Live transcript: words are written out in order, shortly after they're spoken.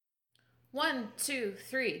1, 2,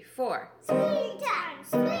 3, 4. Screen time,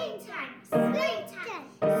 screen time, screen time,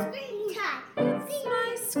 screen time. It's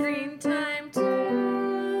my screen time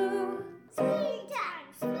too. Screen time,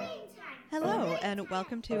 screen time. Hello, and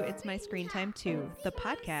welcome to It's My Screen Time Too, the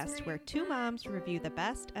podcast where two moms review the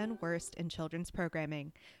best and worst in children's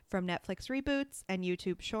programming, from Netflix reboots and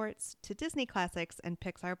YouTube shorts to Disney classics and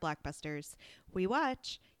Pixar blockbusters. We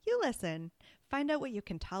watch, you listen. Find out what you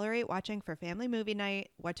can tolerate watching for family movie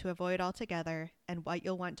night, what to avoid altogether, and what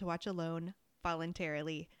you'll want to watch alone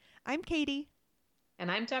voluntarily. I'm Katie. And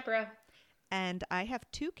I'm Deborah. And I have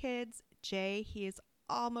two kids. Jay, he is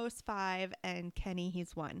almost 5, and Kenny,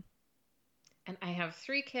 he's 1. And I have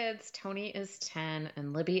 3 kids. Tony is 10,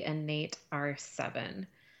 and Libby and Nate are 7.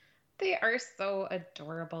 They are so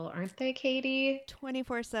adorable, aren't they, Katie?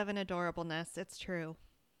 24/7 adorableness. It's true.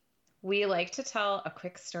 We like to tell a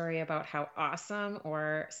quick story about how awesome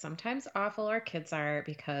or sometimes awful our kids are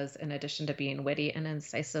because in addition to being witty and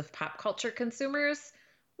incisive pop culture consumers,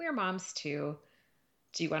 we're moms too.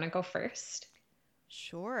 Do you want to go first?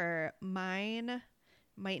 Sure. Mine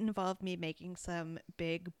might involve me making some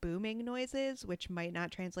big booming noises, which might not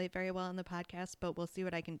translate very well on the podcast, but we'll see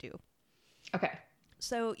what I can do. Okay.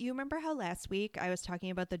 So you remember how last week I was talking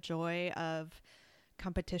about the joy of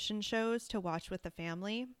competition shows to watch with the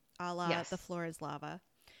family, a la Yes. The Floor is Lava.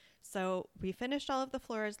 So we finished all of The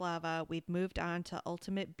Floor is Lava. We've moved on to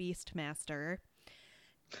Ultimate Beastmaster.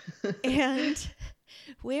 And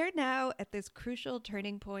we're now at this crucial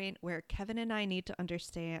turning point where Kevin and I need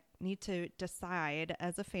to decide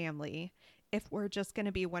as a family if we're just going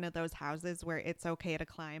to be one of those houses where it's okay to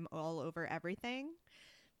climb all over everything,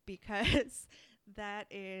 because that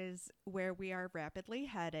is where we are rapidly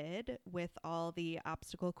headed with all the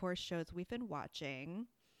obstacle course shows we've been watching.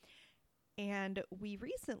 And we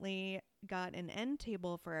recently got an end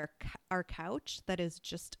table for our couch that is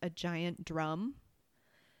just a giant drum.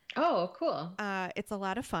 Oh, cool. It's a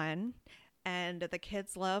lot of fun, and the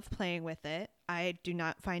kids love playing with it. I do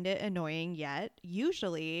not find it annoying yet.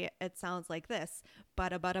 Usually it sounds like this,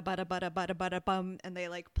 bada bada bada bada bada bada bum, and they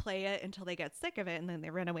like play it until they get sick of it, and then they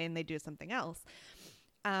run away and they do something else.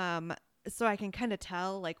 So I can kind of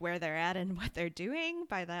tell like where they're at and what they're doing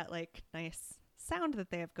by that like nice sound that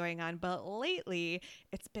they have going on. But lately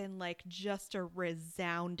it's been like just a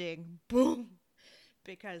resounding boom,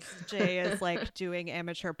 because Jay is like doing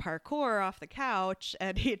amateur parkour off the couch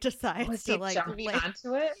and he decides Was to he like jumping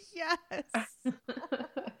onto it? Yes.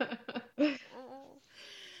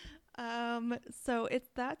 So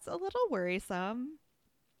that's a little worrisome.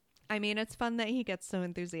 I mean, it's fun that he gets so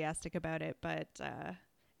enthusiastic about it, but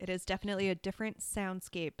it is definitely a different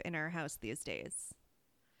soundscape in our house these days.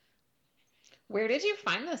 Where did you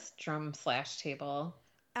find this drum / table?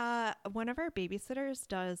 One of our babysitters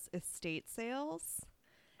does estate sales.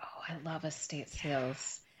 Oh, I love estate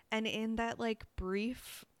sales. And in that like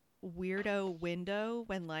brief weirdo window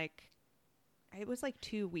when like it was like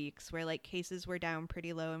 2 weeks where like cases were down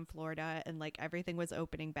pretty low in Florida and like everything was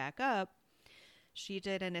opening back up, she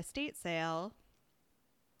did an estate sale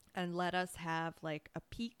and let us have like a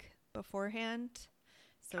peek beforehand.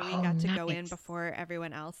 So we got to go in nice. before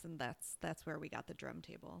everyone else, and that's where we got the drum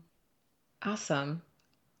table. Awesome.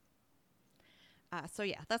 So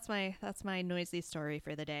yeah, that's my noisy story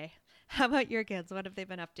for the day. How about your kids? What have they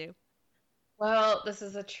been up to? Well, this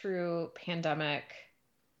is a true pandemic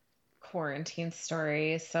quarantine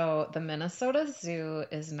story. So the Minnesota Zoo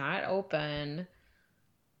is not open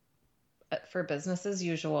for business as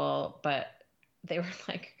usual, but they were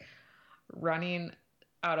like running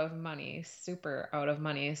out of money, super out of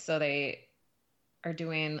money. So they are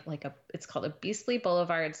doing like it's called a Beastly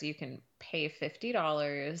Boulevard. So you can pay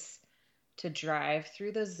 $50 to drive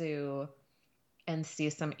through the zoo and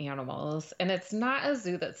see some animals. And it's not a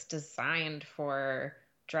zoo that's designed for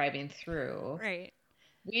driving through. Right.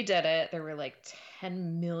 We did it. There were like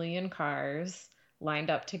 10 million cars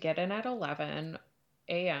lined up to get in at 11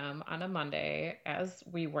 a.m. on a Monday, as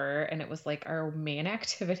we were. And it was like our main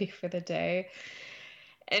activity for the day.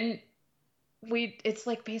 And it's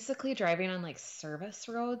like basically driving on like service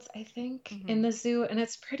roads, I think, in the zoo. And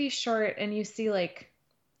it's pretty short. And you see like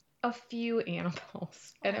a few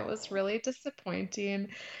animals, and it was really disappointing.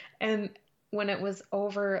 And when it was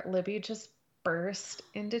over, Libby just burst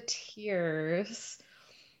into tears.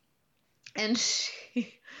 And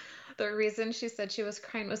the reason she said she was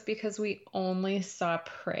crying was because we only saw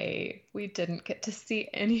prey. We didn't get to see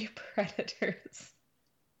any predators.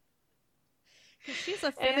 Because she's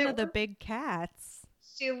a fan of the big cats.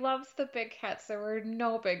 She loves the big cats. There were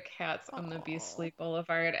no big cats on the Beastly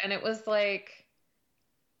Boulevard. And it was like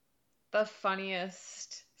the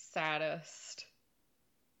funniest, saddest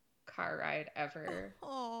car ride ever.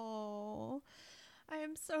 Oh, I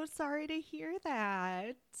am so sorry to hear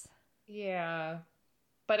that. Yeah,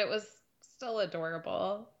 but it was still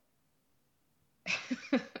adorable.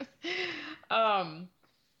 Um,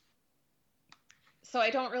 so I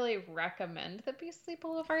don't really recommend the Beastly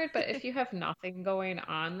Boulevard, but if you have nothing going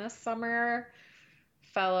on this summer,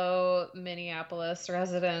 fellow Minneapolis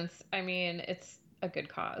residents, I mean, it's a good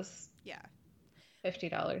cause. Yeah,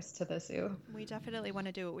 $50 to the zoo. we definitely want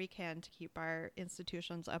to do what we can to keep our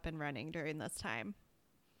institutions up and running during this time.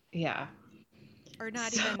 Yeah. Or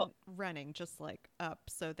not So, even running, just like up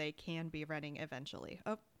so they can be running eventually.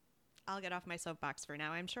 Oh, I'll get off my soapbox for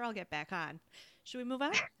now. I'm sure I'll get back on. Should we move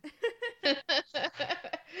on?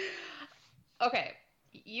 okay,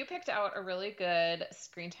 you picked out a really good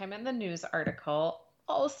screen time in the news article,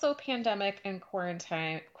 also pandemic and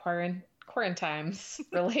quarantines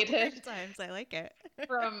related Times, I like it.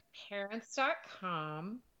 from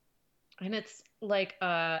parents.com. And it's like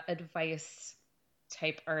a advice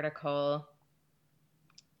type article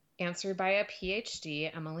answered by a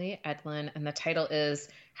PhD, Emily Edlin, and the title is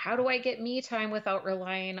How Do I Get Me Time Without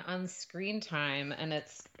Relying on Screen Time? And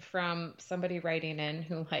it's from somebody writing in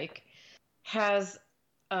who like has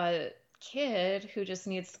a kid who just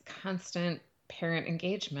needs constant parent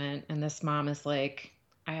engagement, and this mom is like,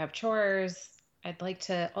 I have chores. I'd like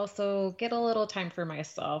to also get a little time for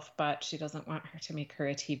myself, but she doesn't want her to make her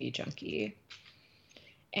a TV junkie.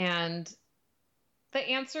 And the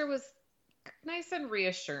answer was nice and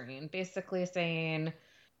reassuring, basically saying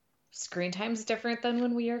screen time's different than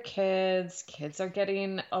when we are kids. Kids are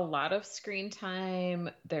getting a lot of screen time.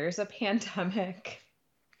 There's a pandemic.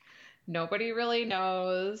 Nobody really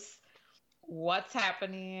knows what's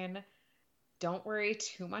happening. Don't worry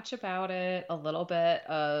too much about it. A little bit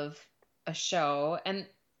of a show. And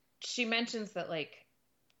she mentions that like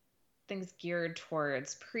things geared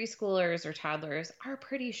towards preschoolers or toddlers are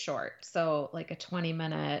pretty short. So like a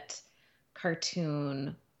 20-minute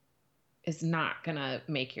cartoon is not going to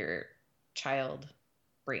make your child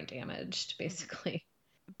brain damaged, basically.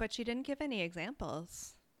 But she didn't give any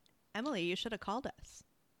examples. Emily, you should have called us.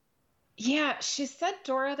 Yeah, she said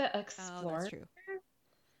Dora the Oh, that's Explorer true.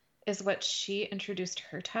 is what she introduced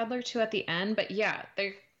her toddler to at the end. But yeah,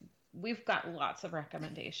 we've got lots of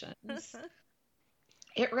recommendations.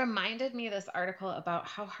 It reminded me, this article, about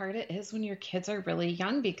how hard it is when your kids are really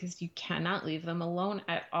young because you cannot leave them alone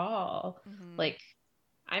at all. Mhm. Like,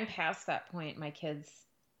 I'm past that point. My kids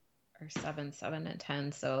are 7, and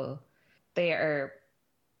 10, so they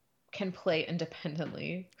can play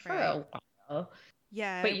independently for Right. a while.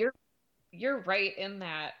 Yeah. But you're right in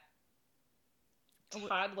that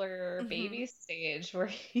toddler Mhm. baby stage where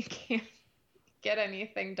you can't get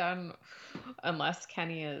anything done unless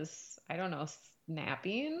Kenny is, I don't know,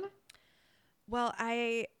 napping. Well,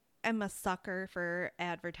 I am a sucker for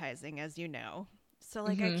advertising, as you know. So,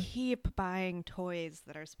 like, I Mhm. keep buying toys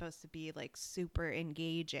that are supposed to be, like, super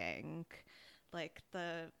engaging. Like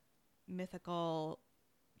the mythical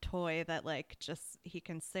toy that, like, just he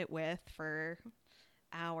can sit with for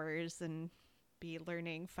hours and be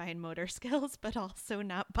learning fine motor skills, but also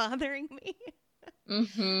not bothering me.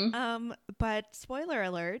 But spoiler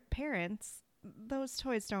alert, parents, those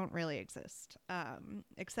toys don't really exist.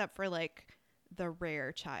 Except for like the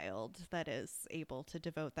rare child that is able to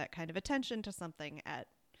devote that kind of attention to something at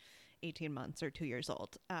 18 months or 2 years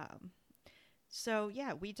old. So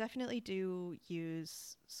yeah, we definitely do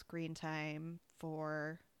use screen time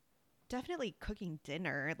for definitely cooking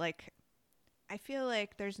dinner. Like, I feel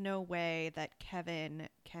like there's no way that Kevin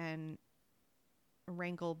can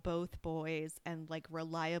wrangle both boys and like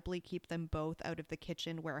reliably keep them both out of the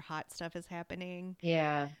kitchen where hot stuff is happening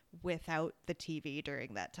Yeah. without the TV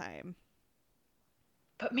during that time.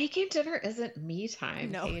 But making dinner isn't me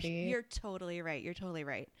time, No, Katie. you're totally right. You're totally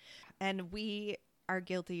right. And we are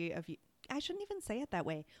guilty of, I shouldn't even say it that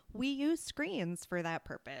way. We use screens for that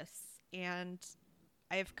purpose. And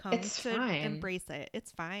I've come It's to fine. embrace it.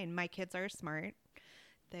 It's fine. My kids are smart.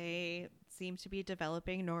 They seem to be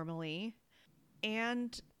developing normally.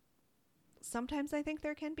 And sometimes I think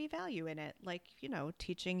there can be value in it. Like, you know,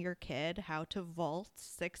 teaching your kid how to vault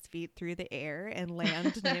 6 feet through the air and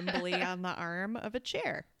land nimbly on the arm of a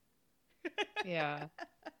chair. Yeah.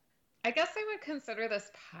 I guess I would consider this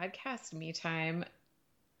podcast me time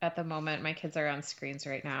at the moment. My kids are on screens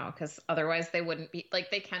right now because otherwise they wouldn't be, like,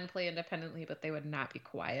 they can play independently, but they would not be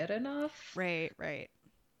quiet enough Right, right.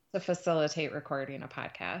 to facilitate recording a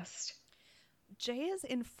podcast. Jay is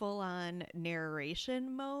in full on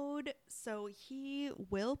narration mode, so he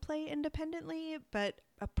will play independently, but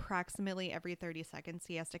approximately every 30 seconds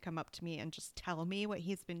he has to come up to me and just tell me what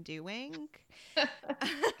he's been doing.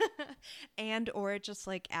 and or just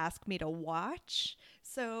like ask me to watch.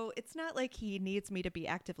 So it's not like he needs me to be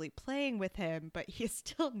actively playing with him, but he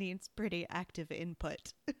still needs pretty active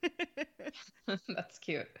input. That's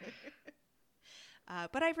cute.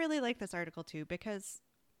 But I really like this article too because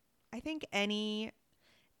I think anything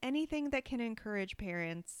that can encourage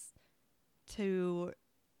parents to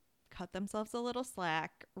cut themselves a little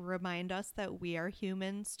slack, remind us that we are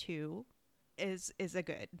humans too, is a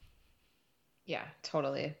good. Yeah,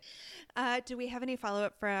 totally. Do we have any follow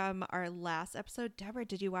up from our last episode? Deborah,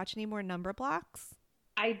 did you watch any more Number Blocks?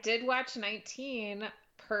 I did watch 19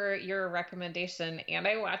 per your recommendation, and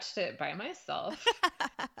I watched it by myself.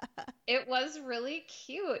 It was really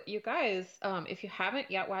cute. You guys, if you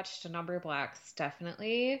haven't yet watched Number Blocks,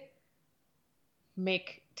 definitely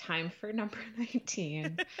make time for number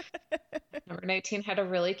 19. Number 19 had a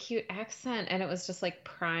really cute accent, and it was just like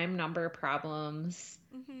prime number problems.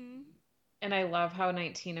 Mm-hmm. And I love how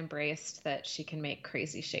 19 embraced that she can make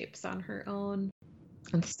crazy shapes on her own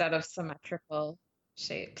instead of symmetrical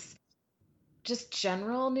shapes. Just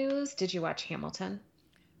general news. Did you watch Hamilton?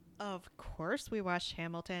 Of course, we watched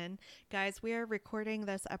Hamilton. Guys, we are recording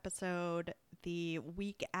this episode the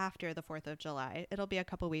week after the 4th of July. It'll be a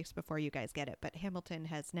couple weeks before you guys get it, but Hamilton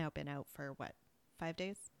has now been out for what, 5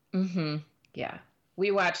 days? Mm-hmm. Yeah. We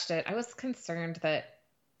watched it. I was concerned that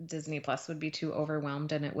Disney Plus would be too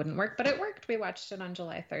overwhelmed and it wouldn't work, but it worked. We watched it on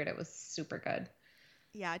July 3rd. It was super good.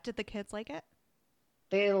 Yeah. Did the kids like it?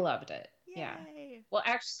 They loved it. Yay. Yeah. Well,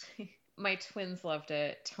 actually, my twins loved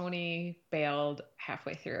it. Tony bailed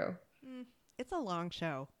halfway through. It's a long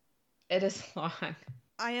show. It is long.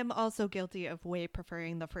 I am also guilty of way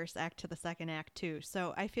preferring the first act to the second act, too.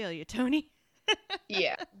 So I feel you, Tony.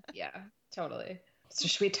 Yeah. Yeah. Totally. So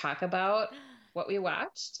should we talk about what we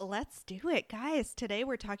watched? Let's do it, guys. Today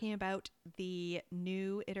we're talking about the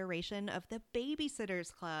new iteration of the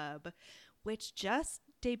Babysitters Club, which just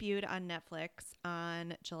debuted on Netflix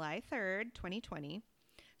on July 3rd, 2020.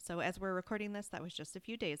 So as we're recording this, that was just a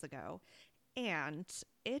few days ago. And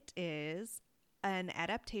it is an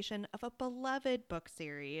adaptation of a beloved book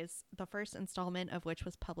series, the first installment of which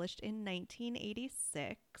was published in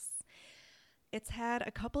 1986. It's had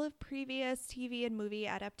a couple of previous TV and movie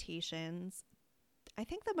adaptations. I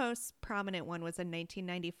think the most prominent one was a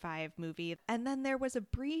 1995 movie. And then there was a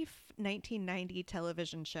brief 1990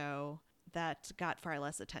 television show that got far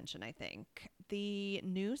less attention, I think. The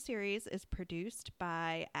new series is produced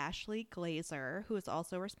by Ashley Glazer, who is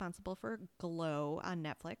also responsible for Glow on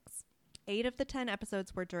Netflix. 8 of the 10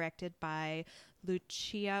 episodes were directed by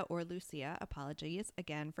Lucia, apologies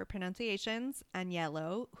again for pronunciations,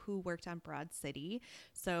 Agnello, who worked on Broad City.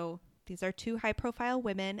 So these are 2 high-profile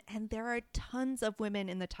women, and there are tons of women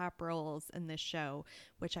in the top roles in this show,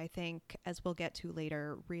 which I think, as we'll get to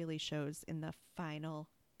later, really shows in the final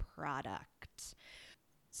product.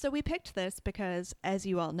 So we picked this because, as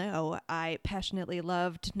you all know, I passionately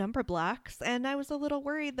loved Number Blocks, and I was a little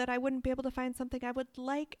worried that I wouldn't be able to find something I would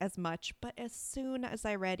like as much. But as soon as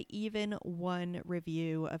I read even one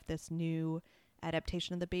review of this new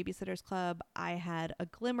adaptation of the Babysitters Club, I had a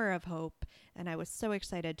glimmer of hope, and I was so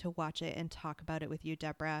excited to watch it and talk about it with you,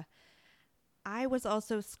 Deborah. I was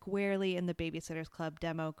also squarely in the Babysitters Club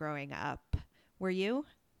demo growing up. Were you?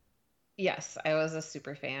 Yes, I was a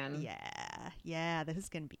super fan. Yeah, this is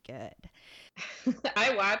going to be good.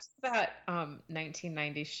 I watched that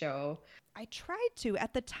 1990 show. I tried to.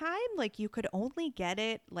 At the time, like, you could only get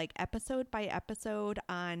it like episode by episode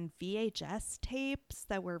on VHS tapes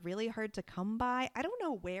that were really hard to come by. I don't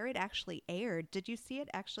know where it actually aired. Did you see it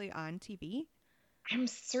actually on TV? I'm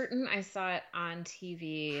certain I saw it on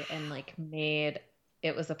TV and like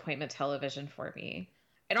it was appointment television for me.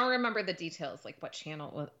 I don't remember the details, like what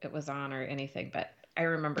channel it was on or anything, but I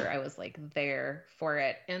remember I was like there for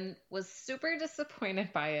it and was super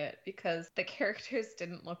disappointed by it because the characters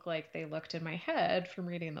didn't look like they looked in my head from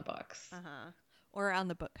reading the books. Or on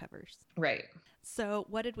the book covers. Right. So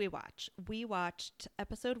what did we watch? We watched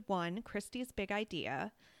episode 1, Christie's Big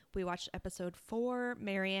Idea. We watched episode 4,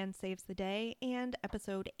 Marianne Saves the Day, and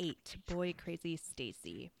episode 8, Boy Crazy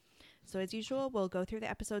Stacy. So as usual, we'll go through the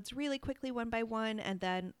episodes really quickly one by one, and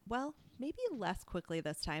then, well, maybe less quickly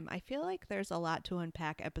this time. I feel like there's a lot to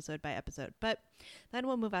unpack episode by episode, but then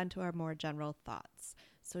we'll move on to our more general thoughts.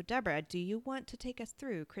 So Deborah, do you want to take us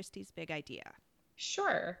through Christie's Big Idea?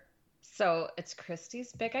 Sure. So it's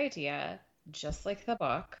Christie's Big Idea, just like the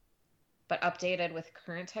book, but updated with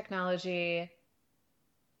current technology,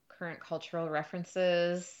 current cultural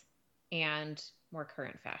references, and more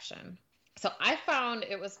current fashion. So I found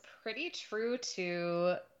it was pretty true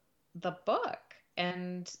to the book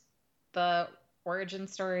and the origin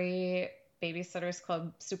story Babysitters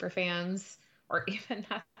Club super fans or even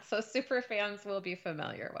not so super fans will be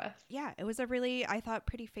familiar with. Yeah, it was a really, I thought,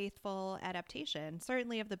 pretty faithful adaptation,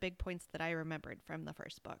 certainly of the big points that I remembered from the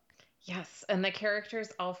first book. Yes, and the characters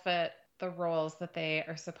all fit the roles that they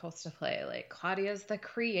are supposed to play. Like Claudia's the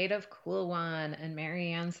creative, cool one, and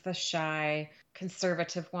Marianne's the shy,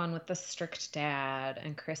 conservative one with the strict dad,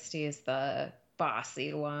 and Christy's the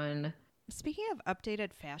bossy one. Speaking of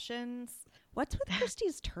updated fashions, what's with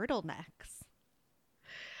Christie's turtlenecks?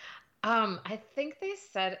 I think they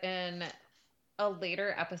said in a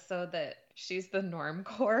later episode that she's the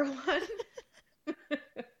normcore one.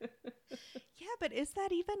 Yeah, but is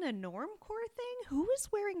that even a normcore thing? Who is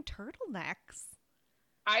wearing turtlenecks?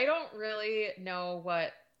 I don't really know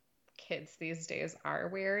what kids these days are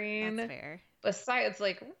wearing. That's fair. Besides,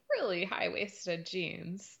 like, really high-waisted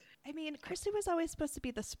jeans. I mean, Christy was always supposed to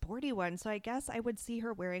be the sporty one, so I guess I would see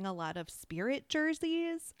her wearing a lot of Spirit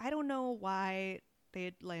jerseys. I don't know why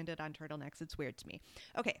they landed on turtlenecks. It's weird to me.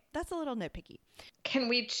 Okay, that's a little nitpicky. Can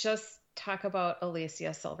we just talk about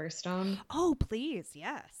Alicia Silverstone? Oh, please,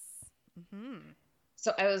 yes. Mm-hmm.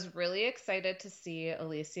 So I was really excited to see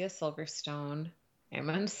Alicia Silverstone. I'm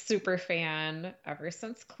a super fan ever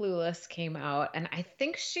since Clueless came out, and I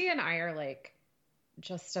think she and I are like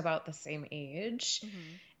just about the same age.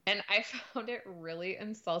 Mm-hmm. And I found it really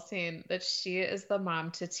insulting that she is the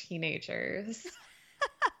mom to teenagers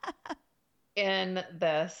in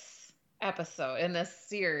this episode, in this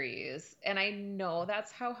series. And I know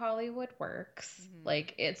that's how Hollywood works. Mm-hmm.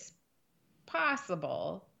 Like, it's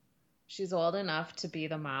possible she's old enough to be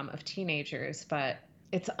the mom of teenagers, but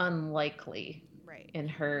it's unlikely in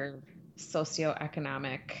her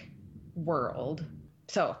socioeconomic world.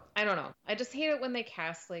 So I don't know. I just hate it when they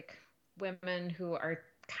cast like women who are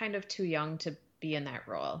kind of too young to be in that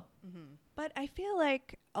role. Mm-hmm. But I feel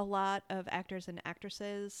like a lot of actors and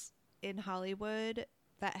actresses in Hollywood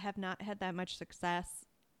that have not had that much success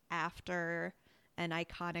after an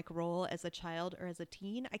iconic role as a child or as a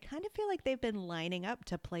teen, I kind of feel like they've been lining up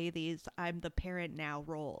to play these I'm the parent now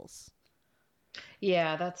roles.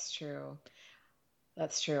 Yeah, that's true.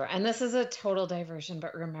 That's true. And this is a total diversion,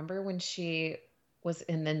 but remember when she was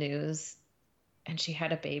in the news and she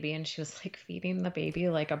had a baby and she was like feeding the baby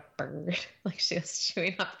like a bird, like she was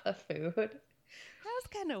chewing up the food? That was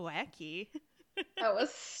kind of wacky. That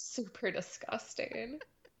was super disgusting.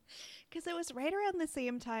 Because it was right around the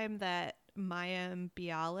same time that Mayim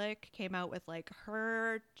Bialik came out with like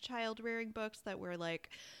her child rearing books that were like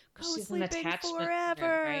co-sleeping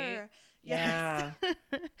forever. Right? Yes. Yeah.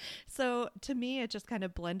 So to me, it just kind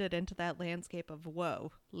of blended into that landscape of,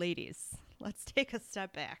 whoa, ladies, let's take a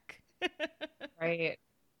step back. Right.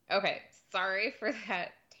 Okay. Sorry for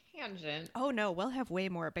that tangent. Oh, no, we'll have way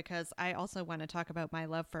more because I also want to talk about my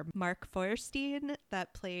love for Mark Feuerstein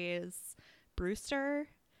that plays Brewster,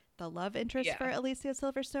 the love interest for Alicia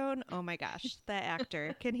Silverstone. Oh my gosh, that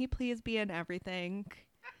actor. Can he please be in everything?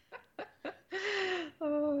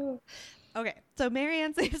 Oh. Okay, so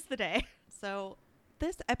Marianne saves the day. So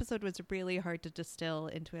this episode was really hard to distill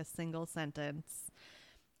into a single sentence.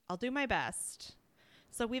 I'll do my best.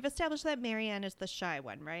 So we've established that Marianne is the shy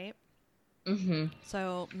one, right? Mm-hmm.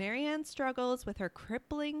 So Marianne struggles with her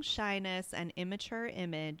crippling shyness and immature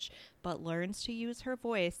image, but learns to use her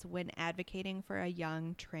voice when advocating for a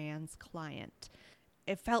young trans client.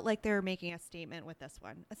 It felt like they were making a statement with this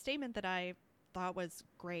one. A statement that I thought was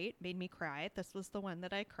great, made me cry. This was the one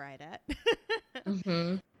that I cried at.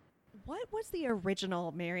 Mm-hmm. What was the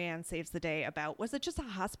original Marianne Saves the Day about? Was it just a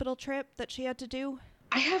hospital trip that she had to do?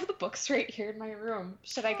 I have the books right here in my room.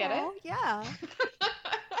 Should I get it? Oh, yeah.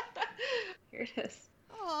 Here it is.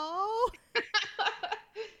 Oh.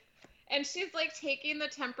 And she's like taking the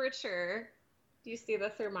temperature. Do you see the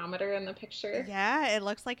thermometer in the picture? Yeah, it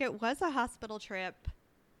looks like it was a hospital trip.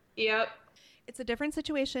 Yep. It's a different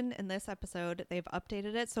situation in this episode. They've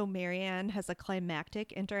updated it so Marianne has a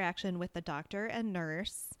climactic interaction with the doctor and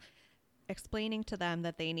nurse, explaining to them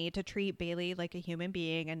that they need to treat Bailey like a human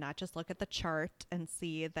being and not just look at the chart and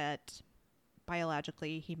see that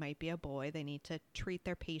biologically he might be a boy. They need to treat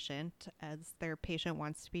their patient as their patient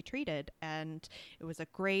wants to be treated. And it was a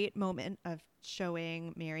great moment of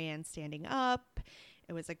showing Marianne standing up.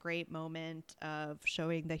 It was a great moment of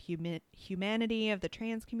showing the humanity of the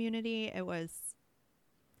trans community.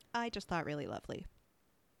 I just thought really lovely.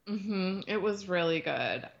 Mm-hmm. It was really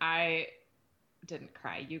good. I didn't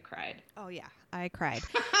cry. You cried. Oh, yeah. I cried.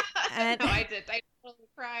 No, I did. I totally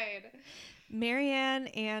cried. Marianne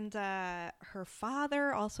and her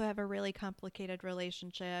father also have a really complicated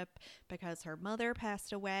relationship because her mother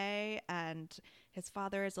passed away and His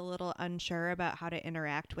father is a little unsure about how to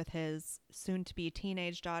interact with his soon to be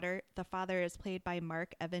teenage daughter. The father is played by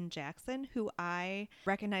Mark Evan Jackson, who I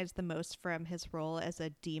recognize the most from his role as a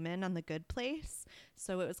demon on The Good Place.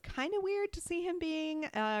 So it was kind of weird to see him being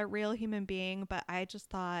a real human being, but I just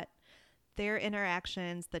thought their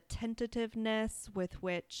interactions, the tentativeness with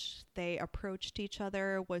which they approached each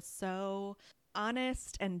other was so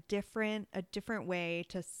honest and different, a different way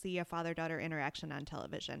to see a father-daughter interaction on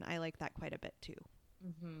television. I like that quite a bit too.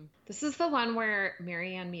 This is the one where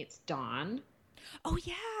Marianne meets Dawn. Oh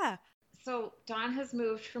yeah. So Dawn has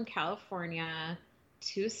moved from California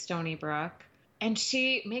to Stony Brook, and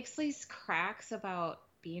she makes these cracks about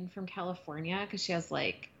being from California because she has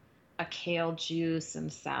like a kale juice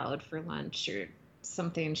and salad for lunch or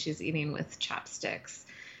something she's eating with chopsticks.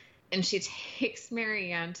 And she takes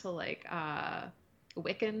Marianne to like a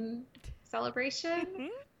Wiccan celebration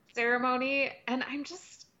ceremony. And I'm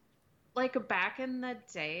just like, back in the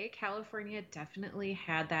day, California definitely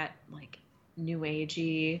had that like new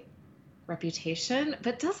agey reputation.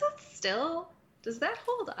 But does that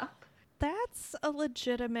hold up? That's a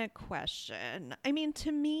legitimate question. I mean,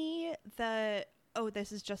 to me,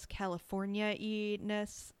 this is just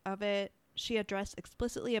California-ness of it. She addressed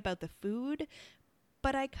explicitly about the food,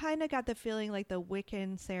 but I kind of got the feeling like the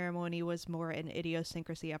Wiccan ceremony was more an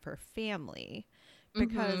idiosyncrasy of her family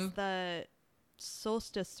because the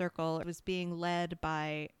solstice circle was being led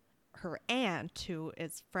by her aunt, who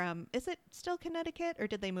is it still Connecticut or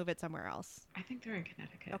did they move it somewhere else? I think they're in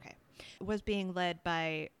Connecticut. Okay. Was being led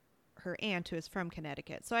by her aunt, who is from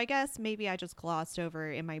Connecticut. So I guess maybe I just glossed over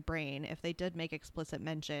in my brain if they did make explicit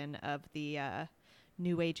mention of the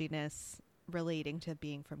new aginess relating to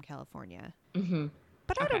being from California.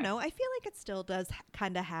 But I don't know. I feel like it still does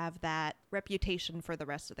kind of have that reputation for the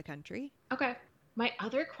rest of the country. Okay. My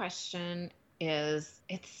other question is,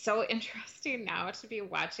 it's so interesting now to be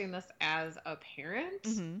watching this as a parent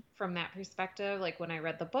from that perspective. Like when I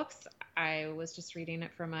read the books, I was just reading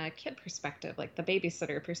it from a kid perspective, like the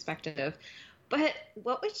babysitter perspective. But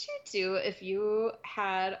what would you do if you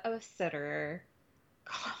had a sitter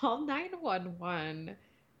call 911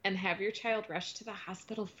 and have your child rushed to the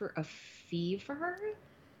hospital for a fever?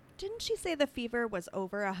 Didn't she say the fever was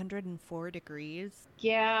over 104 degrees?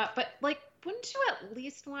 Yeah, but like, wouldn't you at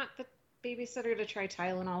least want the babysitter to try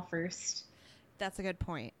Tylenol first? That's a good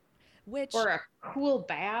point. Or a cool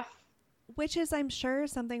bath? Which is, I'm sure,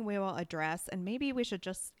 something we will address, and maybe we should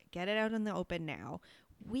just get it out in the open now.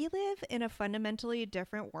 We live in a fundamentally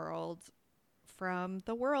different world from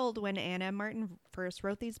the world when Anna M. Martin first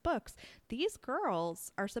wrote these books. These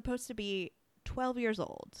girls are supposed to be 12 years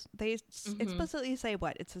old. They explicitly say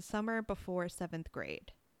it's the summer before 7th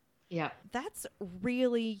grade. Yeah. That's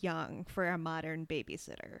really young for a modern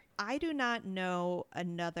babysitter. I do not know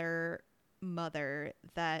another mother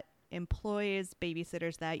that employs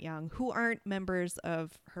babysitters that young who aren't members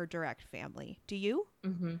of her direct family. Do you?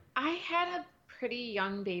 I had a pretty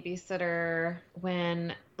young babysitter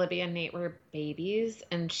when Libby and Nate were babies,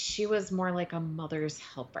 and she was more like a mother's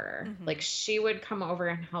helper. Like she would come over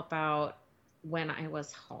and help out when I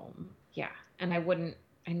was home. Yeah. And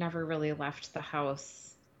I never really left the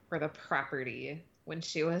house or the property when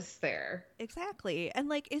she was there. Exactly. And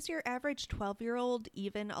like, is your average 12-year-old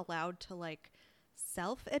even allowed to like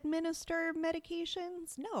self-administer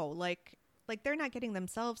medications? No, like they're not getting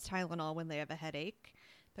themselves Tylenol when they have a headache.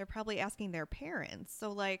 They're probably asking their parents.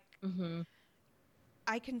 So like,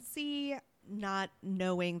 I can see not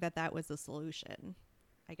knowing that was a solution,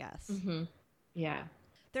 I guess. Yeah.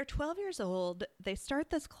 They're 12 years old. They start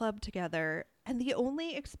this club together, and the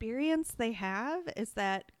only experience they have is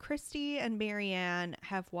that Christy and Marianne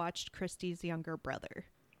have watched Christy's younger brother.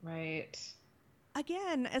 Right.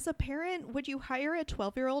 Again, as a parent, would you hire a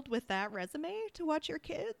 12-year-old with that resume to watch your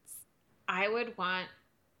kids? I would want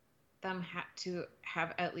them to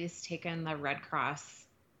have at least taken the Red Cross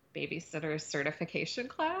babysitter certification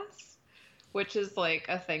class, which is like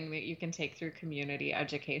a thing that you can take through community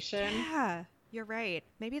education. Yeah. You're right.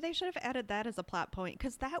 Maybe they should have added that as a plot point,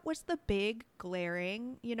 because that was the big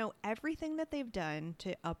glaring, everything that they've done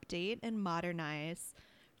to update and modernize.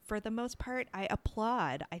 For the most part, I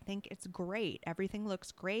applaud. I think it's great. Everything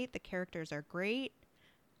looks great. The characters are great.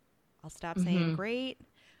 I'll stop saying great.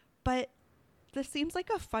 But this seems like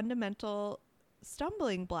a fundamental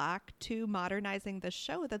stumbling block to modernizing the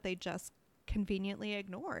show that they just conveniently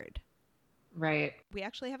ignored. Right. We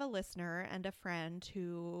actually have a listener and a friend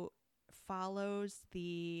who follows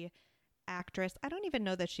the actress. I don't even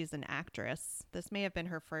know that she's an actress. This may have been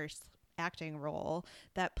her first acting role,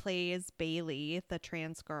 that plays Bailey, the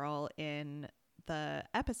trans girl in the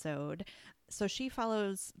episode. So she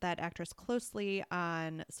follows that actress closely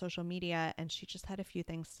on social media, and she just had a few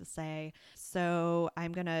things to say. So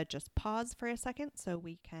I'm going to just pause for a second so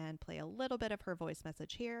we can play a little bit of her voice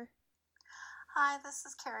message here. Hi, this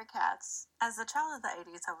is Carrie Katz. As a child of the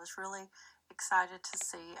 80s, I was really excited to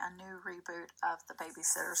see a new reboot of The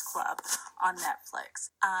Babysitter's Club on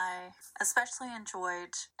Netflix. I especially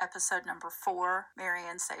enjoyed episode number 4,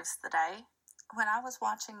 Marianne Saves the Day. When I was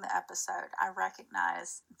watching the episode, I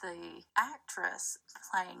recognized the actress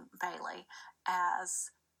playing Bailey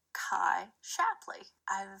as Kai Shapley.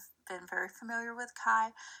 I've been very familiar with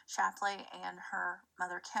Kai Shapley and her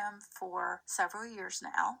mother Kim for several years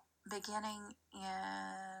now. Beginning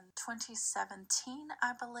in 2017,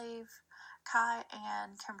 I believe, Kai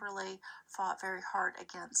and Kimberly fought very hard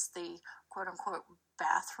against the quote-unquote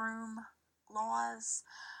bathroom laws.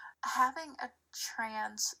 Having a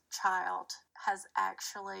trans child has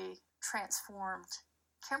actually transformed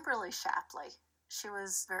Kimberly Shapley. She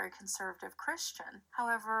was a very conservative Christian.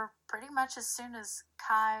 However, pretty much as soon as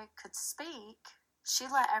Kai could speak, she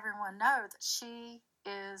let everyone know that she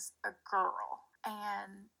is a girl.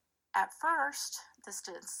 And at first, this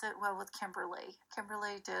didn't sit well with Kimberly.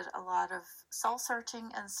 Kimberly did a lot of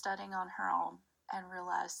soul-searching and studying on her own and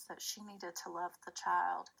realized that she needed to love the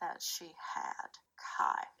child that she had,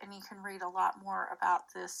 Kai. And you can read a lot more about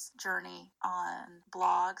this journey on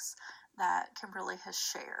blogs that Kimberly has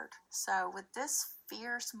shared. So with this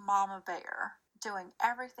fierce mama bear doing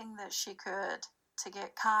everything that she could to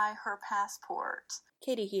get Kai her passport,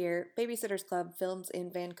 Katie here, Babysitter's Club films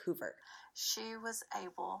in Vancouver. She was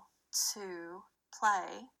able to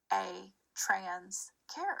play a trans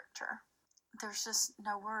character. There's just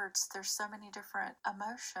no words. There's so many different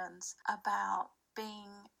emotions about being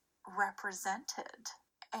represented.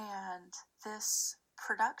 And this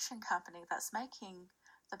production company that's making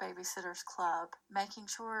the Babysitter's Club, making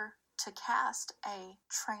sure to cast a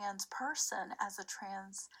trans person as a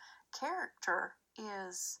trans character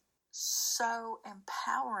is so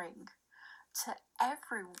empowering to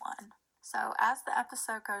everyone. So as the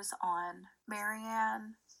episode goes on,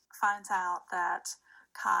 Marianne finds out that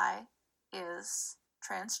Kai is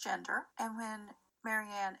transgender. And when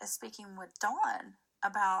Marianne is speaking with Dawn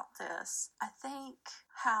about this, I think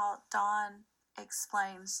how Dawn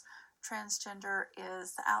explains transgender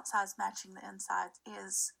is the outsides matching the insides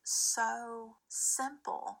is so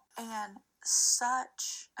simple and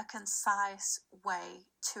such a concise way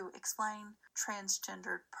to explain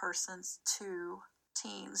transgendered persons to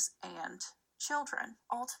teens and children.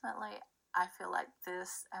 Ultimately, I feel like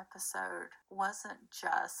this episode wasn't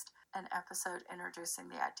just an episode introducing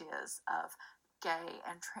the ideas of gay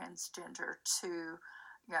and transgender to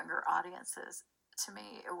younger audiences. To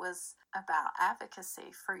me, it was about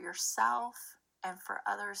advocacy for yourself and for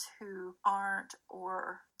others who aren't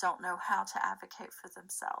or don't know how to advocate for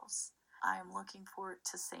themselves. I am looking forward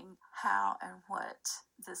to seeing how and what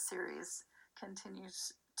this series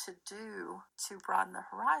continues to do to broaden the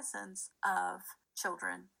horizons of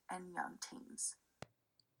children and young teens.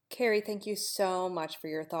 Carrie, thank you so much for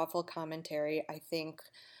your thoughtful commentary. I think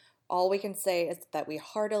all we can say is that we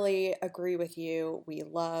heartily agree with you. We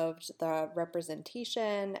loved the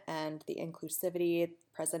representation and the inclusivity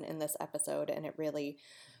present in this episode, and it really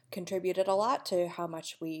contributed a lot to how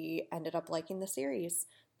much we ended up liking the series.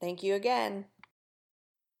 Thank you again.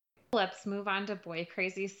 Let's move on to Boy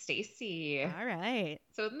Crazy Stacy. All right.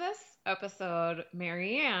 So in this episode,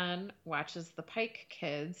 Marianne watches the Pike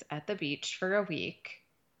kids at the beach for a week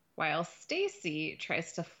while Stacy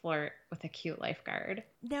tries to flirt with a cute lifeguard.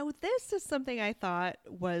 Now, this is something I thought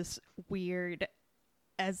was weird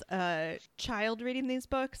as a child reading these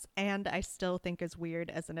books, and I still think is weird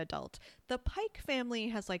as an adult. The Pike family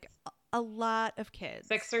has like a lot of kids.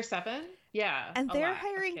 6 or 7? Yeah. And they're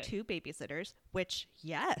hiring 2 babysitters, which,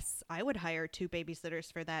 yes, I would hire 2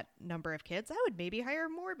 babysitters for that number of kids. I would maybe hire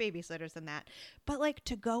more babysitters than that. But like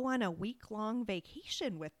to go on a week-long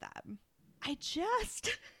vacation with them, I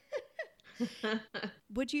just...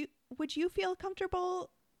 Would you feel comfortable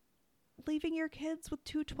leaving your kids with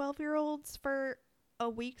 2 12-year-olds for a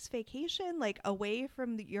week's vacation, like away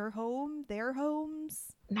from your home, their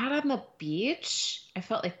homes? Not on the beach. I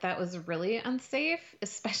felt like that was really unsafe,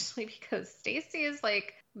 especially because Stacy is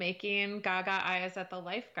like making gaga eyes at the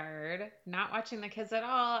lifeguard, not watching the kids at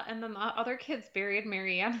all, and then the other kids buried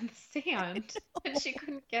Marianne in the sand and she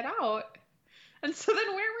couldn't get out. And so then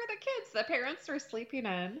where were the kids the parents were sleeping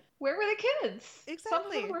in? Where were the kids? Some of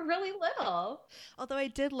Exactly. them were really little. Although I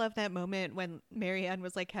did love that moment when Marianne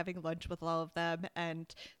was like having lunch with all of them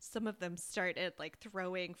and some of them started like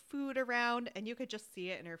throwing food around and you could just see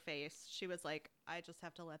it in her face. She was like, I just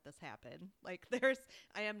have to let this happen. Like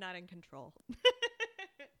I am not in control.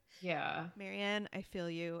 Yeah. Marianne, I feel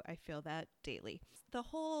you. I feel that daily. The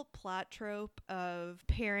whole plot trope of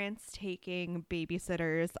parents taking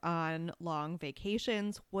babysitters on long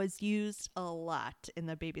vacations was used a lot in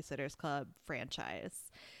the Babysitters Club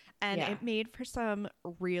franchise. And Yeah. it made for some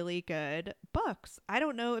really good books. I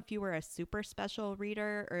don't know if you were a super special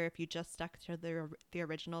reader or if you just stuck to the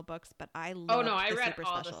original books, but I loved Oh no, I the read super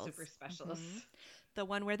all specials. the super specials. The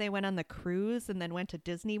one where they went on the cruise and then went to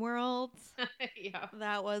Disney World. Yeah.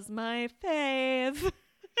 That was my fave.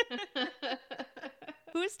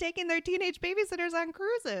 Who's taking their teenage babysitters on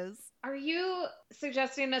cruises? Are you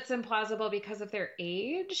suggesting it's implausible because of their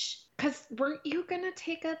age? Because weren't you going to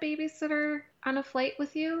take a babysitter on a flight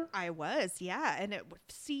with you? I was, yeah, and it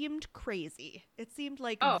seemed crazy. It seemed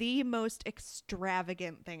like Oh. the most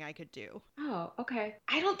extravagant thing I could do. Oh, okay.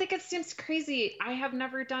 I don't think it seems crazy. I have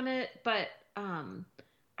never done it, but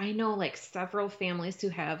I know like several families who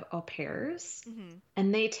have au pairs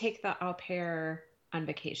and they take the au pair on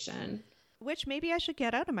vacation. Which maybe I should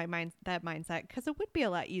get out of that mindset because it would be a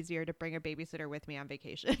lot easier to bring a babysitter with me on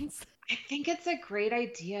vacations. I think it's a great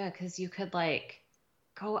idea because you could like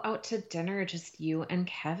go out to dinner, just you and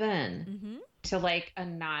Kevin, to like a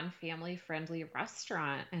non-family friendly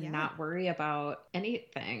restaurant and not worry about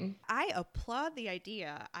anything. I applaud the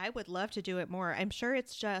idea. I would love to do it more. I'm sure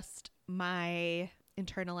it's just my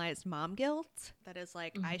internalized mom guilt that is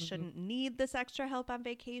like, I shouldn't need this extra help on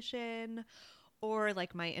vacation. Or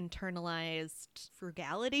like my internalized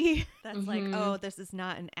frugality that's like, oh, this is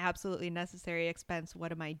not an absolutely necessary expense.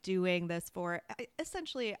 What am I doing this for?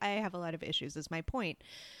 Essentially, I have a lot of issues is my point.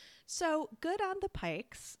 So good on the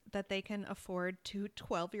Pikes that they can afford two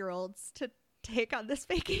 12-year-olds to take on this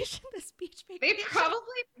vacation, this beach vacation. They probably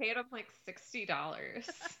paid them like $60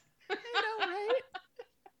 I know, right?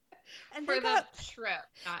 And for the trip.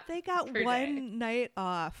 They got per one day. night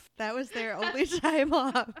off. That was their only time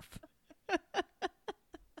off.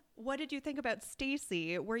 What did you think about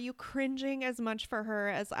Stacy? Were you cringing as much for her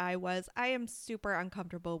as I was? I am super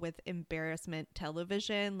uncomfortable with embarrassment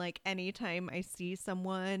television. Like anytime I see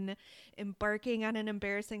someone embarking on an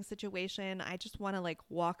embarrassing situation, I just want to like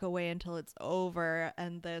walk away until it's over.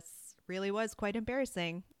 And this really was quite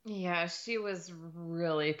embarrassing. Yeah, she was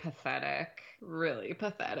really pathetic. Really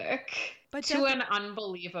pathetic. But to an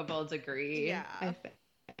unbelievable degree. Yeah. I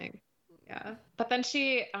think. Yeah. But then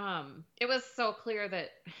she, it was so clear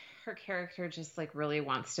that her character just like really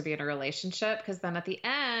wants to be in a relationship because then at the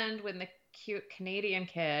end, when the cute Canadian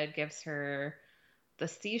kid gives her the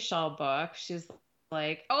seashell book, she's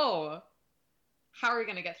like, oh, how are we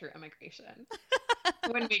going to get through immigration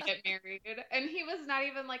when we get married? And he was not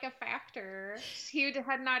even like a factor. He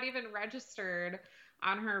had not even registered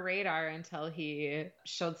on her radar until he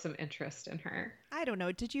showed some interest in her. I don't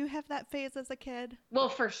know. Did you have that phase as a kid? Well,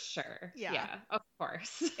 for sure. Yeah. Yeah, of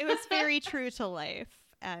course. It was very true to life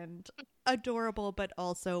and adorable, but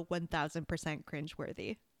also 1000%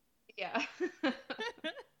 cringeworthy. Yeah.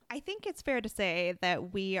 I think it's fair to say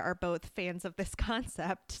that we are both fans of this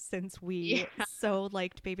concept since we so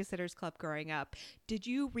liked Babysitter's Club growing up. Did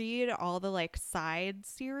you read all the like side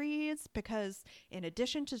series? Because in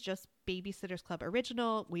addition to just Babysitter's Club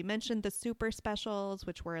original, we mentioned the super specials,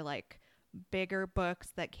 which were like bigger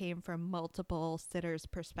books that came from multiple sitters'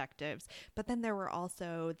 perspectives. But then there were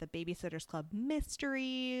also the Babysitter's Club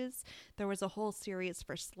mysteries. There was a whole series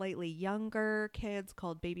for slightly younger kids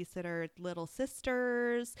called Babysitter Little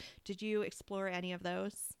Sisters. Did you explore any of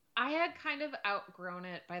those? I had kind of outgrown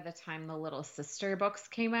it by the time the Little Sister books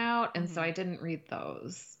came out, and so I didn't read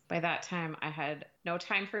those. By that time, I had no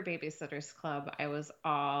time for Babysitter's Club. I was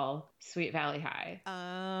all Sweet Valley High.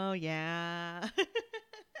 Oh, yeah.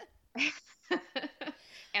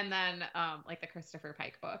 And then like the Christopher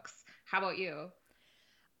Pike books. How about you?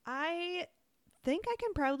 I think I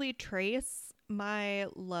can probably trace my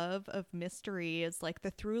love of mysteries. Like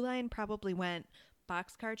the through line probably went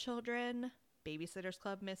Boxcar Children, Babysitter's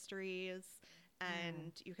Club mysteries,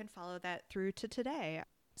 and you can follow that through to today.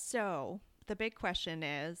 So the big question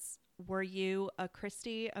is, were you a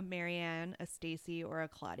Christy, a Marianne, a Stacy, or a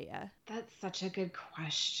Claudia? That's such a good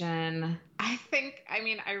question.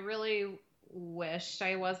 I really wished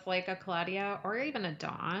I was like a Claudia or even a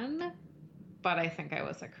Dawn, but I think I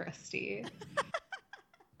was a Christy.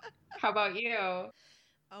 How about you?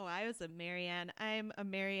 Oh, I was a Marianne. I'm a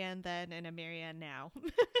Marianne then and a Marianne now.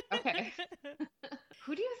 Okay.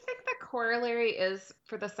 Who do you think the corollary is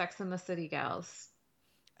for the Sex and the City gals?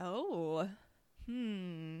 Oh.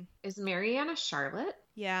 Hmm. Is Marianne a Charlotte? Are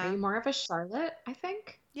Yeah. you more of a Charlotte, I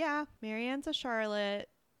think? Yeah. Marianne's a Charlotte.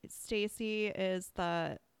 Stacy is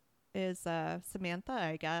Samantha,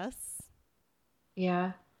 I guess.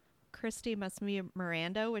 Yeah. Christy must be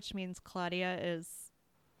Miranda, which means Claudia is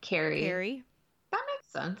Carrie. Carrie. That makes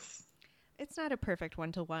sense. It's not a perfect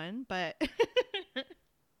one-to-one, but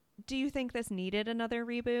do you think this needed another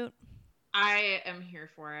reboot? I am here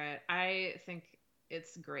for it. I think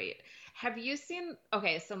it's great. Have you seen?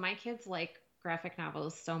 Okay, so my kids like graphic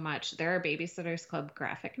novels so much. There are Babysitters Club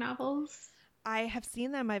graphic novels. I have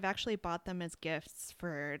seen them. I've actually bought them as gifts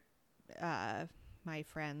for my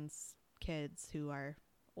friends' kids who are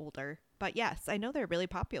older. But yes, I know they're really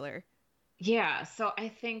popular. Yeah, so I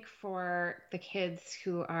think for the kids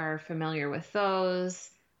who are familiar with those,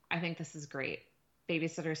 I think this is great.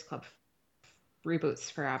 Babysitters Club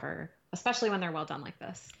reboots forever, especially when they're well done like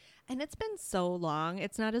this. And it's been so long.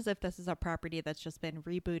 It's not as if this is a property that's just been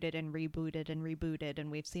rebooted and rebooted and rebooted, and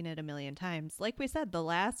we've seen it a million times. Like we said, the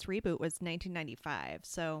last reboot was 1995.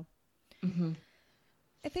 So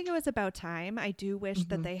I think it was about time. I do wish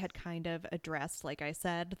that they had kind of addressed, like I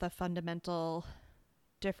said, the fundamental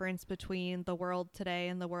difference between the world today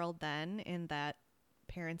and the world then, in that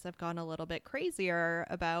parents have gone a little bit crazier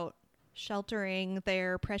about sheltering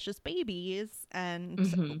their precious babies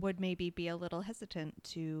and would maybe be a little hesitant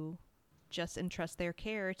to just entrust their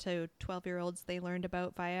care to 12-year-olds they learned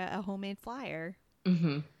about via a homemade flyer.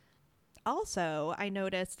 Also, I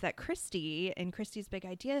noticed that Christy, in Christy's Big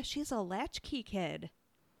Idea, she's a latchkey kid.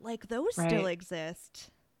 Like, those still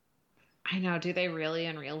exist. I know. Do they really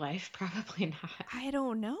in real life? Probably not. I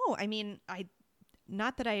don't know. I mean,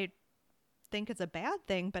 not that I think it's a bad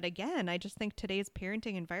thing, but again, I just think today's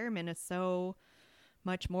parenting environment is so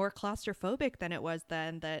much more claustrophobic than it was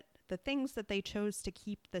then, that the things that they chose to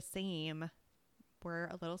keep the same were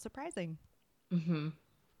a little surprising.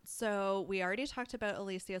 So we already talked about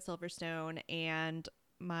Alicia Silverstone and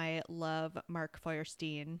my love, Mark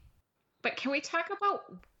Feuerstein. But can we talk about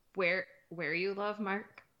where you love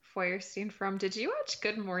Mark Feuerstein from? Did you watch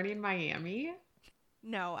Good Morning Miami?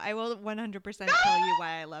 No, I will 100% tell you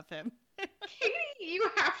why I love him. Katie, you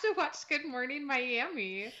have to watch Good Morning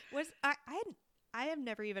Miami. I have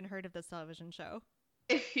never even heard of this television show.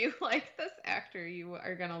 If you like this actor, you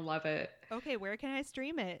are going to love it. Okay, where can I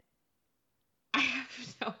stream it? I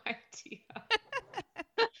have no idea.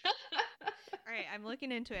 All right, I'm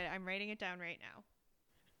looking into it. I'm writing it down right now.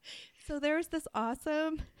 So there's this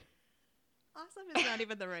awesome is not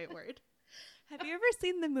even the right word. Have you ever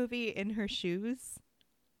seen the movie In Her Shoes?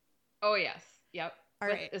 Oh, yes. Yep. All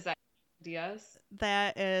right. Is that Diaz?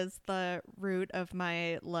 That is the root of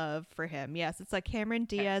my love for him. Yes, it's a Cameron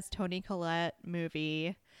Diaz, Toni Collette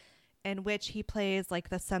movie in which he plays like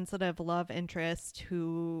the sensitive love interest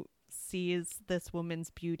who sees this woman's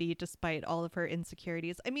beauty despite all of her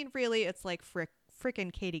insecurities. I mean, really, it's like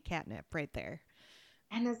frickin' Katie Catnip right there.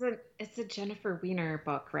 And it's a Jennifer Weiner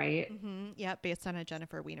book, right? Yeah, based on a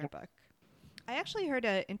Jennifer Weiner book. I actually heard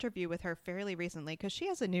an interview with her fairly recently because she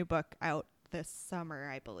has a new book out this summer,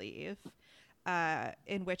 I believe,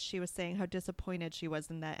 in which she was saying how disappointed she was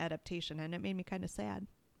in that adaptation, and it made me kind of sad.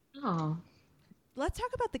 Oh. Let's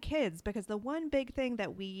talk about the kids, because the one big thing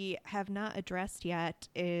that we have not addressed yet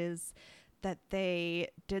is that they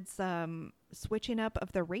did some switching up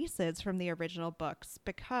of the races from the original books,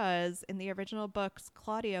 because in the original books,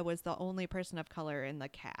 Claudia was the only person of color in the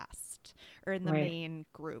cast or in the main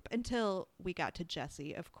group until we got to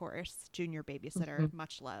Jessie, of course, junior babysitter,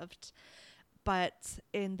 much loved. But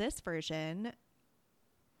in this version,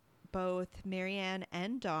 both Marianne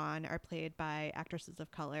and Dawn are played by actresses of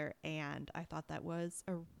color, and I thought that was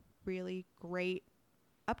a really great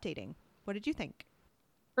updating. What did you think?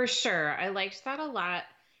 For sure. I liked that a lot.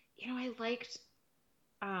 You know, I liked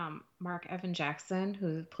Mark Evan Jackson,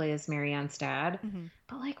 who plays Marianne's dad.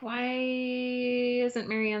 But, like, why isn't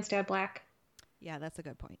Marianne's dad black? Yeah, that's a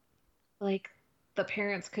good point. Like, the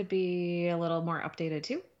parents could be a little more updated,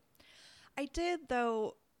 too. I did,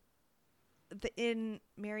 though, in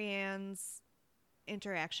Marianne's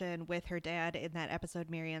interaction with her dad in that episode,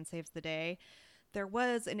 Marianne Saves the Day, there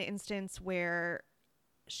was an instance where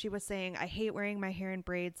she was saying, I hate wearing my hair in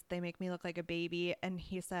braids. They make me look like a baby. And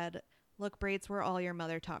he said, look, braids were all your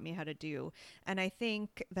mother taught me how to do. And I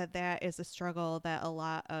think that that is a struggle that a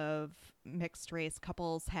lot of mixed race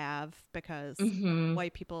couples have, because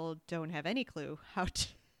white people don't have any clue how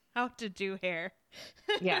to do hair.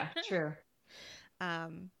 Yeah, true.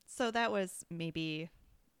 So that was maybe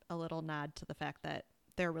a little nod to the fact that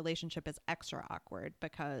their relationship is extra awkward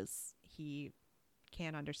because he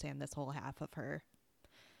can't understand this whole half of her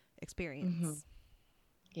experience.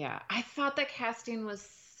 Yeah, I thought the casting was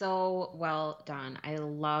so well done. I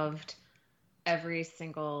loved every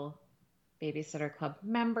single Babysitter Club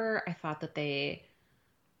member. I thought that they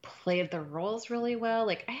played the roles really well.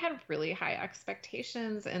 Like, I had really high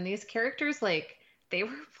expectations, and these characters, like, they were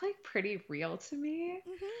like pretty real to me.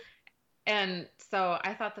 And so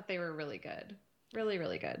I thought that they were really good. Really,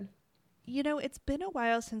 really good. You know, it's been a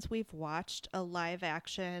while since we've watched a live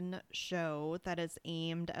action show that is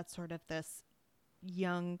aimed at sort of this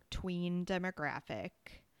young tween demographic.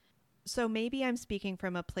 So maybe I'm speaking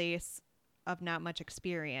from a place of not much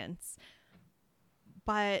experience,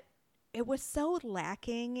 but it was so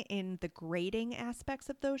lacking in the grading aspects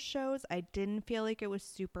of those shows. I didn't feel like it was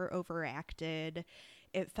super overacted.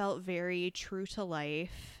 It felt very true to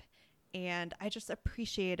life. And I just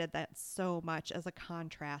appreciated that so much as a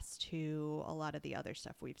contrast to a lot of the other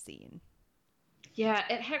stuff we've seen. Yeah,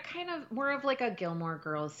 it had kind of more of like a Gilmore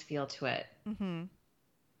Girls feel to it. Mm-hmm.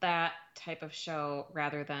 That type of show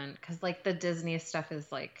rather than, because like the Disney stuff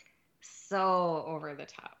is like so over the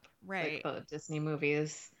top. Right. Like the Disney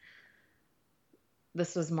movies.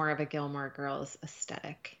 This was more of a Gilmore Girls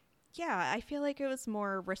aesthetic. Yeah, I feel like it was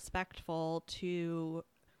more respectful to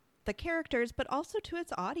the characters, but also to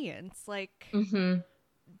its audience. Like,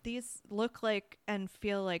 these look like and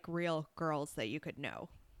feel like real girls that you could know.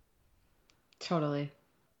 Totally.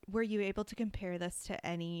 Were you able to compare this to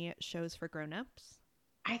any shows for grown-ups?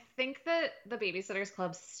 I think that the Babysitters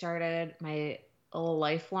Club started my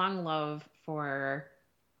lifelong love for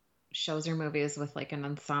shows or movies with like an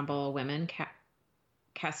ensemble women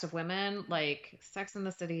cast of women, like Sex and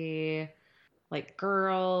the City, like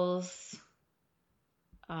Girls.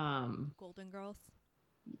 Golden Girls?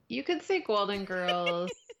 You could say Golden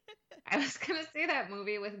Girls. I was going to say that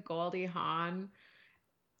movie with Goldie Hawn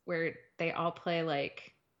where they all play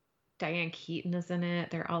like Diane Keaton is in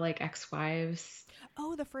it. They're all like ex-wives.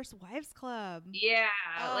 Oh, the First Wives Club. Yeah.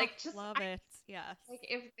 Oh, like just love it. Yes. Like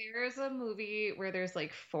if there's a movie where there's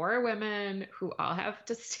like 4 women who all have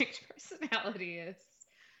distinct personalities,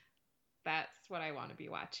 that's what I want to be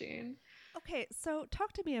watching. Okay, so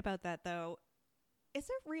talk to me about that though. Is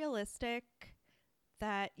it realistic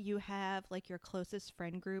that you have like your closest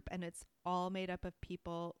friend group and it's all made up of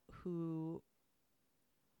people who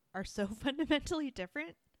are so fundamentally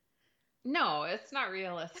different? No, it's not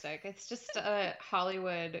realistic. It's just a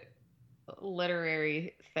Hollywood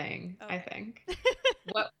literary thing, okay. I think.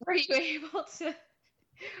 What were you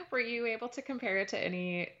able to compare it to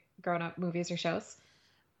any grown-up movies or shows?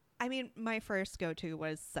 I mean, my first go-to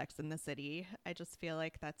was Sex and the City. I just feel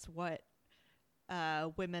like that's what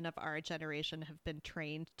women of our generation have been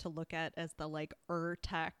trained to look at as the like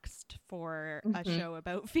text for a show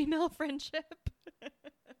about female friendship.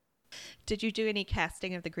 Did you do any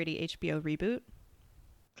casting of the gritty HBO reboot?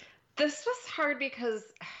 This was hard because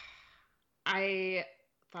I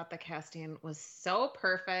thought the casting was so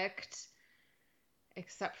perfect,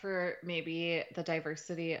 except for maybe the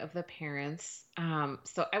diversity of the parents.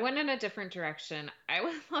 So I went in a different direction. I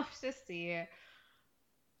would love to see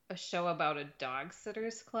a show about a dog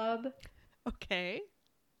sitters club. Okay.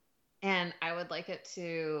 And I would like it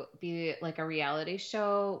to be like a reality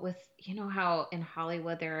show with, you know how in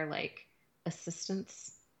Hollywood there are like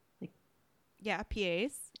assistants? Like, yeah,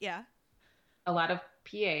 PAs. Yeah. A lot of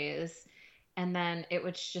PAs. And then it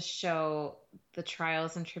would just show the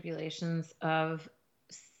trials and tribulations of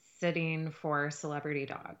sitting for celebrity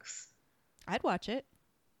dogs. I'd watch it.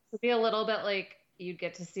 It'd be a little bit like you'd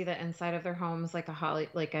get to see the inside of their homes, like a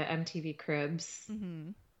MTV Cribs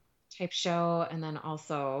type show, and then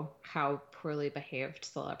also how poorly behaved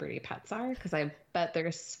celebrity pets are, because I bet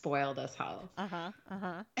they're spoiled as hell.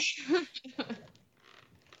 That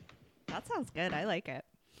sounds good. I like it.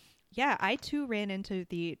 Yeah, I too ran into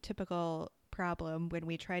the typical problem when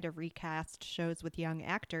we try to recast shows with young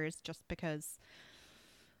actors, just because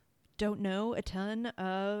don't know a ton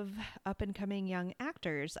of up and coming young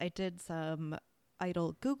actors. I did some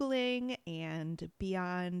idle Googling, and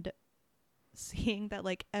beyond seeing that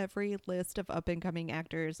like every list of up and coming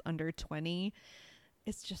actors under 20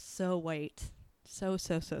 is just so white. So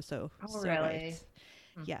really? White.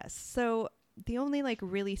 Yes. So the only like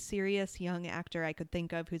really serious young actor I could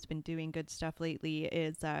think of who's been doing good stuff lately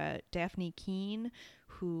is Daphne Keane,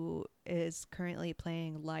 who is currently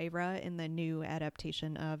playing Lyra in the new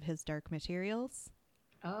adaptation of His Dark Materials.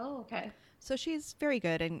 Oh, okay. So she's very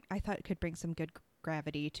good, and I thought could bring some good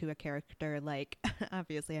gravity to a character like,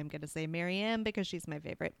 obviously I'm going to say Marianne because she's my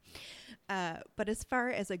favorite. But as far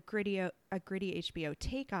as a gritty HBO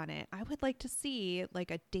take on it, I would like to see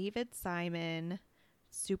like a David Simon,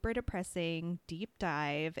 super depressing deep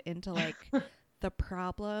dive into like the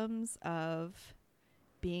problems of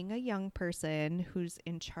being a young person who's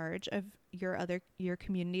in charge of your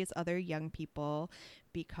community's other young people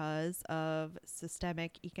because of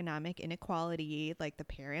systemic economic inequality. Like the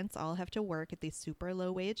parents all have to work at these super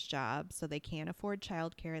low wage jobs, so they can't afford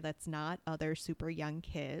childcare that's not other super young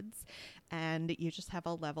kids. And you just have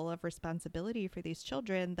a level of responsibility for these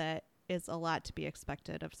children that is a lot to be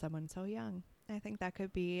expected of someone so young. I think that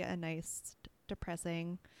could be a nice,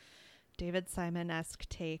 depressing David Simon-esque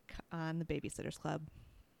take on the Babysitter's Club.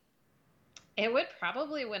 It would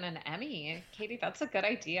probably win an Emmy. Katie, that's a good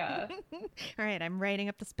idea. All right, I'm writing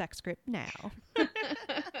up the spec script now.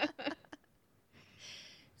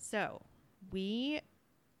 So, we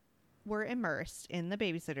were immersed in the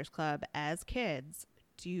Babysitter's Club as kids.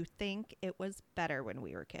 Do you think it was better when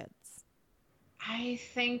we were kids? I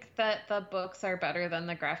think that the books are better than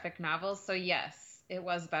the graphic novels. So yes, it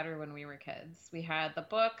was better when we were kids. We had the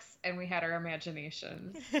books and we had our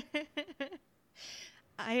imaginations.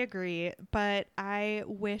 I agree, but I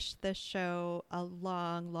wish this show a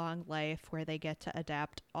long, long life where they get to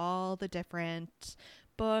adapt all the different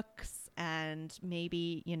books, and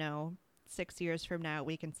maybe, 6 years from now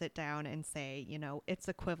we can sit down and say, it's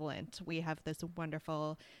equivalent. We have this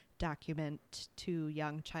wonderful document to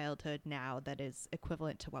young childhood now that is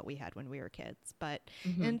equivalent to what we had when we were kids. But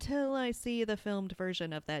until I see the filmed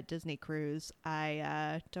version of that Disney cruise,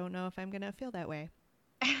 I don't know if I'm going to feel that way.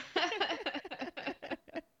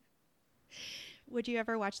 Would you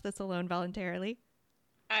ever watch this alone voluntarily?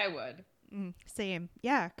 I would. Same.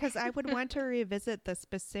 Yeah, because I would want to revisit the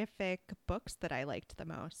specific books that I liked the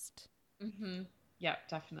most. Mm-hmm. Yep,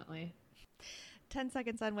 definitely. 10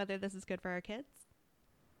 seconds on whether this is good for our kids.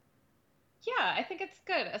 Yeah, I think it's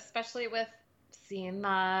good, especially with seeing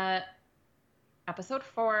the episode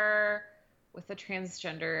 4 with the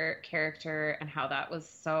transgender character and how that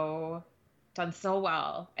was done so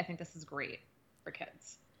well. I think this is great for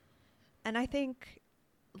kids. And I think,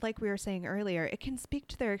 like we were saying earlier, it can speak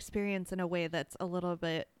to their experience in a way that's a little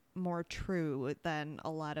bit more true than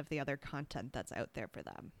a lot of the other content that's out there for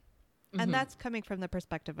them. And that's coming from the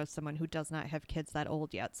perspective of someone who does not have kids that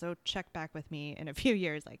old yet. So check back with me in a few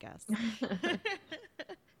years, I guess.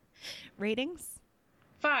 Ratings?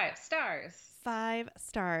 5 stars. 5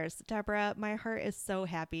 stars. Deborah, my heart is so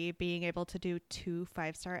happy being able to do 2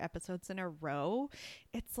 5-star episodes in a row.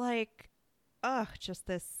 It's like, just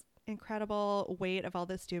this incredible weight of all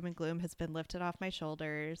this doom and gloom has been lifted off my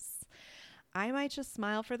shoulders. I might just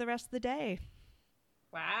smile for the rest of the day.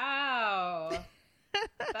 Wow.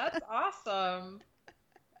 That's awesome.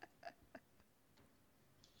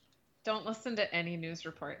 Don't listen to any news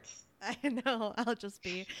reports. I know. I'll just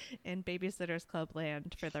be in Babysitter's Club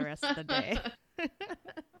land for the rest of the day.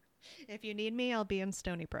 If you need me, I'll be in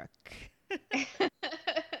Stony Brook.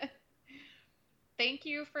 Thank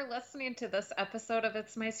you for listening to this episode of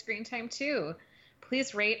It's My Screen Time Too.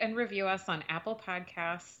 Please rate and review us on Apple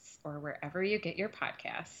Podcasts or wherever you get your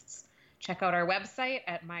podcasts. Check out our website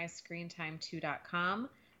at myscreentime2.com,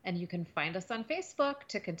 and you can find us on Facebook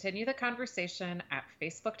to continue the conversation at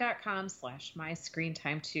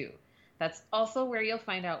facebook.com/myscreentime2. That's also where you'll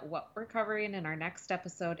find out what we're covering in our next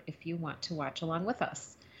episode if you want to watch along with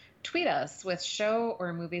us. Tweet us with show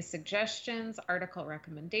or movie suggestions, article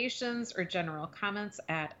recommendations, or general comments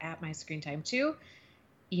at myscreentime2.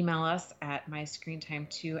 Email us at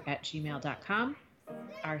myscreentime2@gmail.com.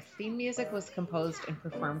 Our theme music was composed and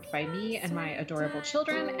performed by me and my adorable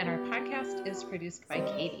children, and our podcast is produced by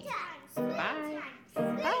Katie. Bye.